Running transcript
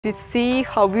You see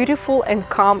how beautiful and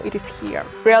calm it is here.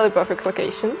 Really perfect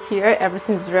location. Here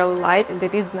everything is really light and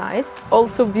it is nice.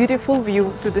 Also beautiful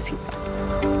view to the seaside.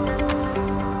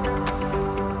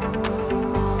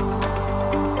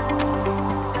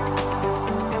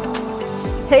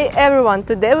 Hey everyone,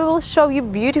 today we will show you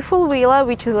beautiful villa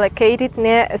which is located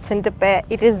near Esentepe.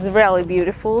 It is really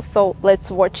beautiful, so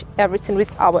let's watch everything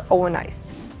with our own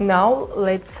eyes. Now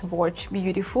let's watch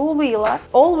beautiful villa.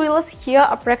 All villas here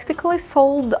are practically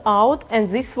sold out and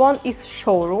this one is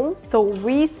showroom, so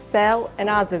we sell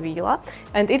another villa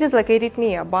and it is located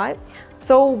nearby.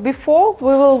 So before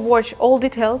we will watch all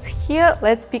details here,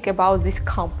 let's speak about this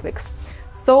complex.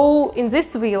 So in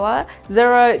this villa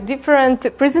there are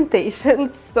different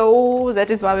presentations, so that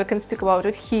is why we can speak about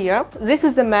it here. This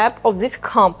is a map of this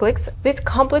complex. This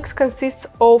complex consists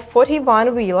of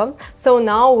 41 villas. So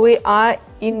now we are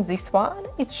in this one,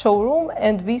 it's showroom,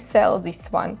 and we sell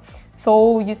this one.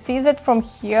 So you see that from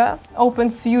here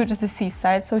opens view to the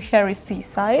seaside, so here is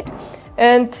seaside,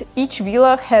 and each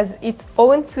villa has its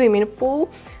own swimming pool.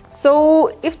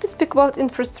 So if to speak about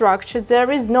infrastructure, there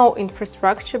is no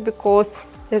infrastructure because,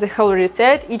 as I already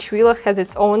said, each villa has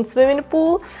its own swimming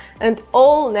pool and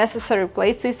all necessary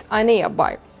places are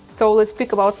nearby. So let's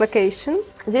speak about location.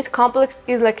 This complex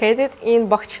is located in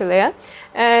Bahceli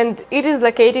and it is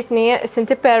located near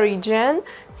Esentepe region.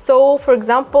 So for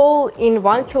example, in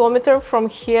 1 kilometer from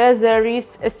here there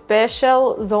is a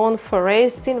special zone for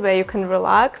resting where you can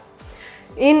relax.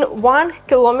 In 1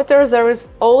 kilometer there is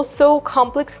also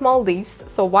complex Maldives.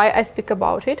 So why I speak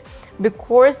about it?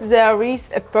 Because there is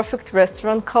a perfect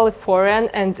restaurant, Californian,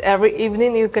 and every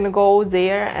evening you can go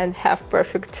there and have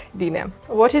perfect dinner.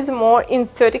 What is more, in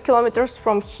 30 kilometers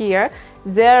from here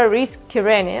there is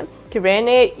Kyrenia.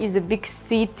 Kyrenia is a big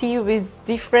city with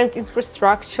different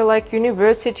infrastructure like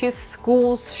universities,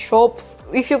 schools, shops.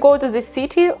 If you go to the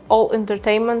city, all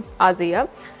entertainments are there.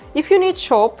 If you need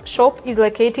shop is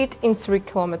located in 3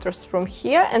 kilometers from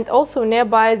here, and also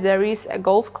nearby there is a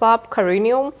golf club,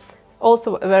 Kyrenia,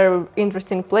 also a very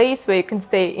interesting place where you can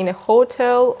stay in a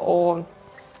hotel or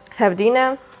have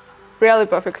dinner. Really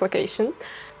perfect location.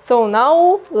 So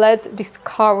now let's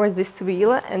discover this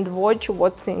villa and watch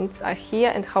what things are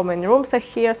here and how many rooms are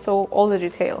here, so all the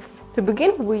details. To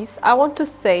begin with, I want to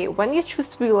say, when you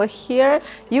choose villa here,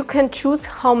 you can choose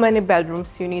how many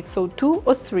bedrooms you need, so 2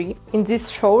 or 3. In this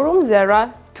showroom there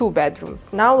are 2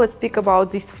 bedrooms. Now let's speak about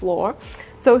this floor.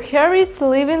 So here is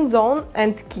living zone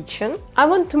and kitchen. I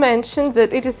want to mention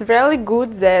that it is really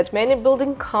good that many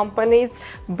building companies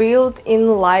build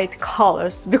in light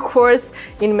colors, because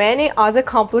in many other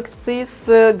complexes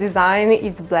design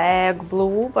is black,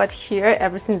 blue, but here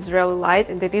everything is really light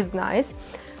and it is nice.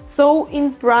 So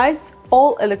in price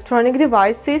all electronic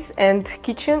devices and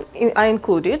kitchen are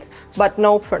included, but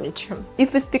no furniture.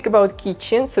 If we speak about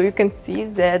kitchen, so you can see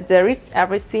that there is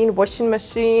everything, washing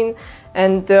machine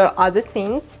and other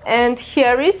things. And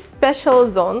here is special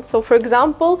zone. So for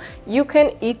example, you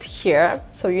can eat here,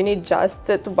 so you need just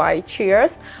to buy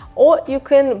chairs, or you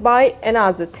can buy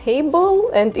another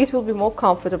table and it will be more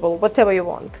comfortable, whatever you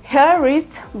want. Here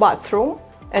is bathroom.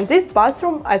 And this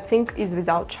bathroom, I think, is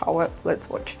without shower. Let's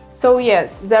watch. So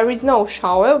yes, there is no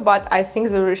shower, but I think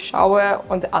there is shower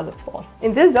on the other floor.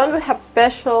 In this zone we have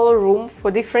special room for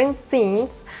different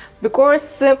things,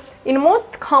 because in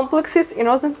most complexes in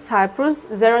northern Cyprus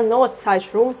there are not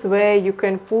such rooms where you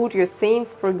can put your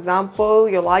things, for example,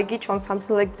 your luggage or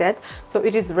something like that. So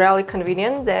it is really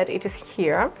convenient that it is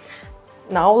here.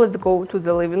 Now let's go to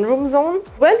the living room zone.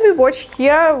 When we watch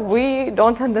here, we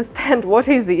don't understand what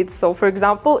is it. So for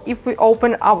example, if we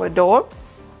open our door,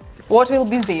 what will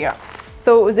be there?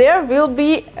 So there will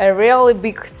be a really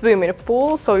big swimming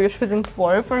pool, so you shouldn't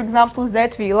worry. For example,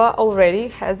 that villa already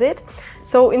has it.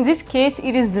 So in this case,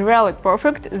 it is really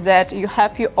perfect that you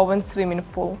have your own swimming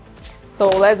pool. So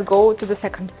let's go to the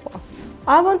second floor.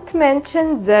 I want to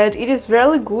mention that it is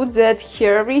really good that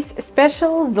here is a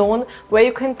special zone where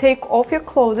you can take off your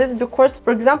clothes, because,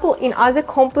 for example, in other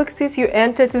complexes you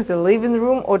enter to the living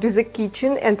room or to the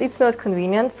kitchen and it's not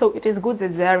convenient, so it is good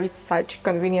that there is such a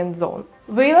convenient zone.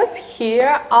 Villas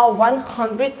here are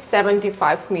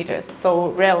 175 meters, so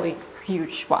really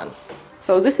huge one.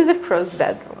 So this is the first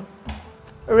bedroom.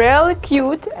 Really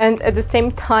cute and at the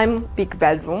same time big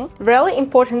bedroom. Really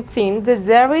important thing that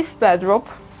there is wardrobe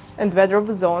and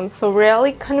wardrobe zone, so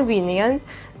really convenient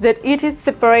that it is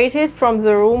separated from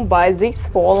the room by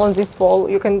this wall. On this wall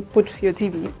you can put your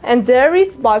TV. And there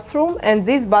is bathroom, and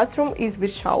this bathroom is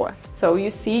with shower. So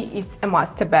you see it's a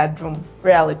master bedroom.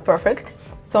 Really perfect.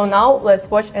 So now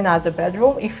let's watch another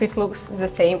bedroom if it looks the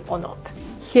same or not.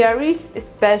 Here is a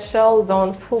special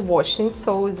zone for washing,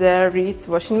 so there is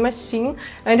washing machine,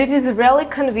 and it is really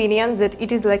convenient that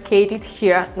it is located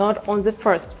here, not on the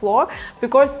first floor,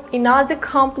 because in other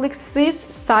complexes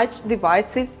such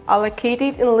devices are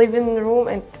located in living room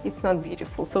and it's not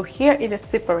beautiful. So here it is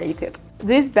separated.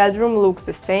 This bedroom looks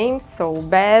the same, so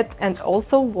bed and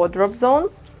also wardrobe zone,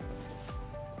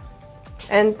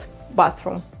 and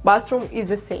bathroom. Bathroom is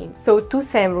the same, so two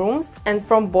same rooms, and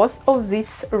from both of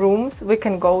these rooms we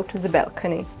can go to the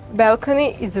balcony.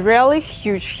 Balcony is really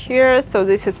huge here, so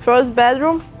this is first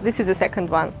bedroom, this is the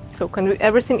second one, so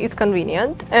everything is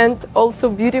convenient and also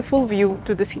beautiful view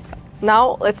to the seaside.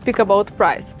 Now let's speak about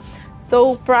price.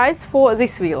 So price for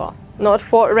this villa, not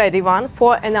for ready one,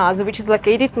 for another which is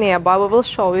located nearby, we will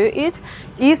show you it,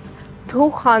 is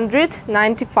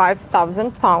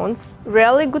 £295,000.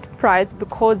 Really good price,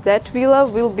 because that villa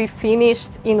will be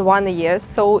finished in 1 year,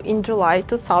 so in July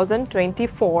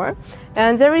 2024,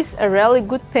 and there is a really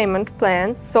good payment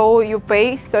plan, so you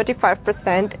pay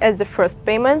 35% as the first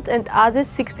payment and other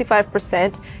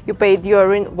 65% you pay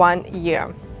during 1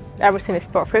 year. Everything is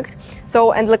perfect.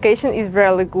 So, and location is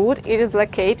really good. It is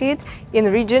located in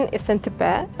region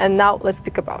Esentepe, and now let's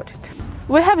speak about it.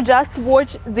 We have just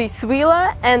watched this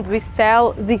villa and we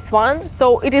sell this one,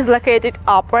 so it is located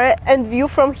upper and view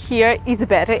from here is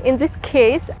better. In this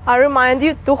case, I remind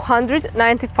you,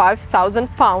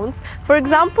 £295,000. For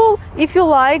example, if you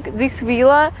like this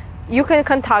villa, you can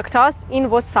contact us in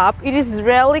WhatsApp. It is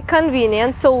really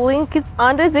convenient, so link is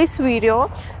under this video.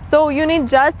 So you need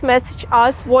just message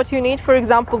us what you need, for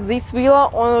example this villa,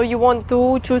 or you want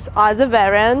to choose other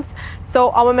variants,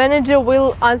 so our manager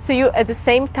will answer you at the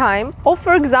same time. Or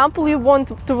for example you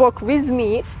want to work with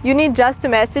me, you need just a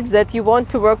message that you want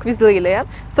to work with Lilia.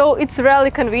 So it's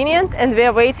really convenient and we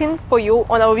are waiting for you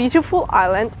on our beautiful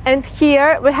island. And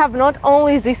here we have not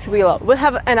only this villa, we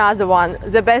have another one,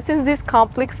 the best in this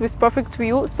complex with perfect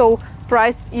view, so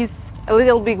price is a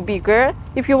little bit bigger.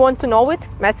 If you want to know it,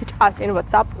 message us in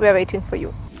WhatsApp, we're waiting for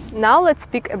you. Now let's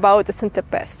speak about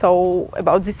Esentepe, so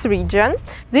about this region.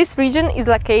 This region is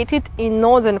located in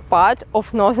northern part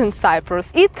of northern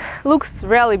Cyprus. It looks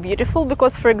really beautiful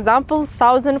because, for example,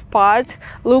 southern part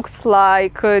looks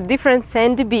like different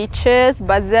sandy beaches,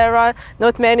 but there are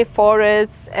not many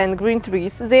forests and green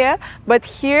trees there. But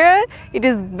here it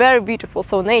is very beautiful,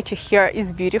 so nature here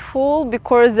is beautiful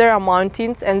because there are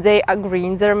mountains and they are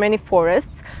green, there are many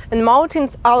forests, and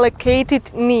mountains are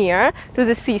located near to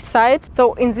the seaside.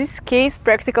 So in this case,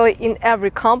 practically in every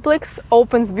complex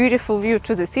opens beautiful view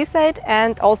to the seaside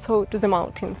and also to the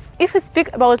mountains. If we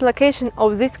speak about location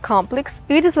of this complex,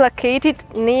 it is located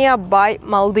nearby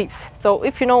Maldives. So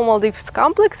if you know Maldives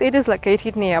Complex, it is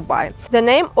located nearby. The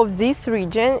name of this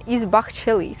region is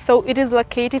Bahchelli, so it is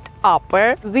located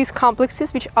upper. These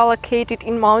complexes which are located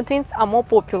in mountains are more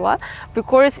popular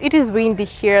because it is windy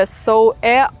here, so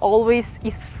air always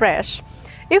is fresh.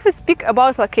 If we speak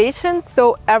about location,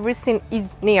 so everything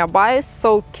is nearby.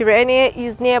 So Kyrenia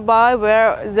is nearby,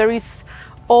 where there is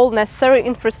all necessary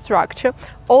infrastructure.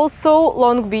 Also,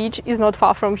 Long Beach is not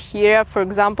far from here. For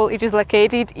example, it is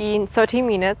located in 30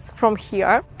 minutes from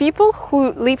here. People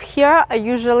who live here are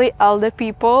usually elder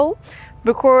people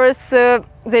because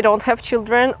they don't have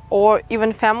children, or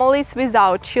even families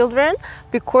without children,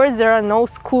 because there are no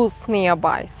schools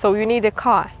nearby, so you need a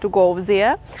car to go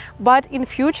there. But in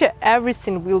future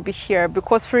everything will be here,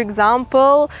 because for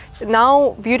example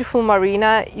now beautiful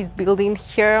marina is building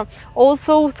here,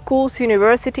 also schools,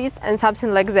 universities and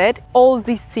something like that. All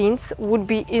these things would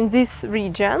be in this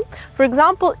region. For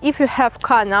example, if you have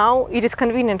car now, it is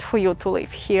convenient for you to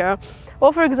live here.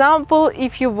 Or for example,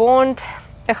 if you want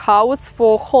a house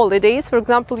for holidays, for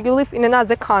example you live in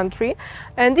another country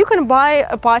and you can buy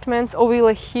apartments or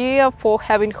villa here for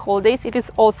having holidays, it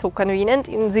is also convenient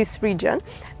in this region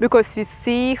because you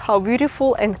see how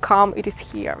beautiful and calm it is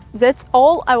here. That's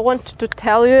all I wanted to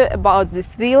tell you about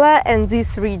this villa and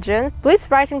this region. Please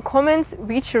write in comments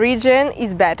which region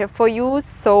is better for you,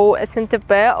 so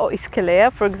Esentepe or Bahceli.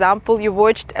 For example, you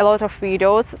watched a lot of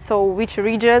videos, so which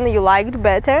region you liked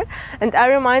better. And I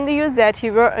remind you that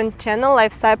you were on channel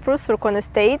Cyprus, Surkon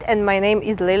Estate, and my name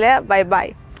is Lilia. Bye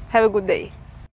bye. Have a good day.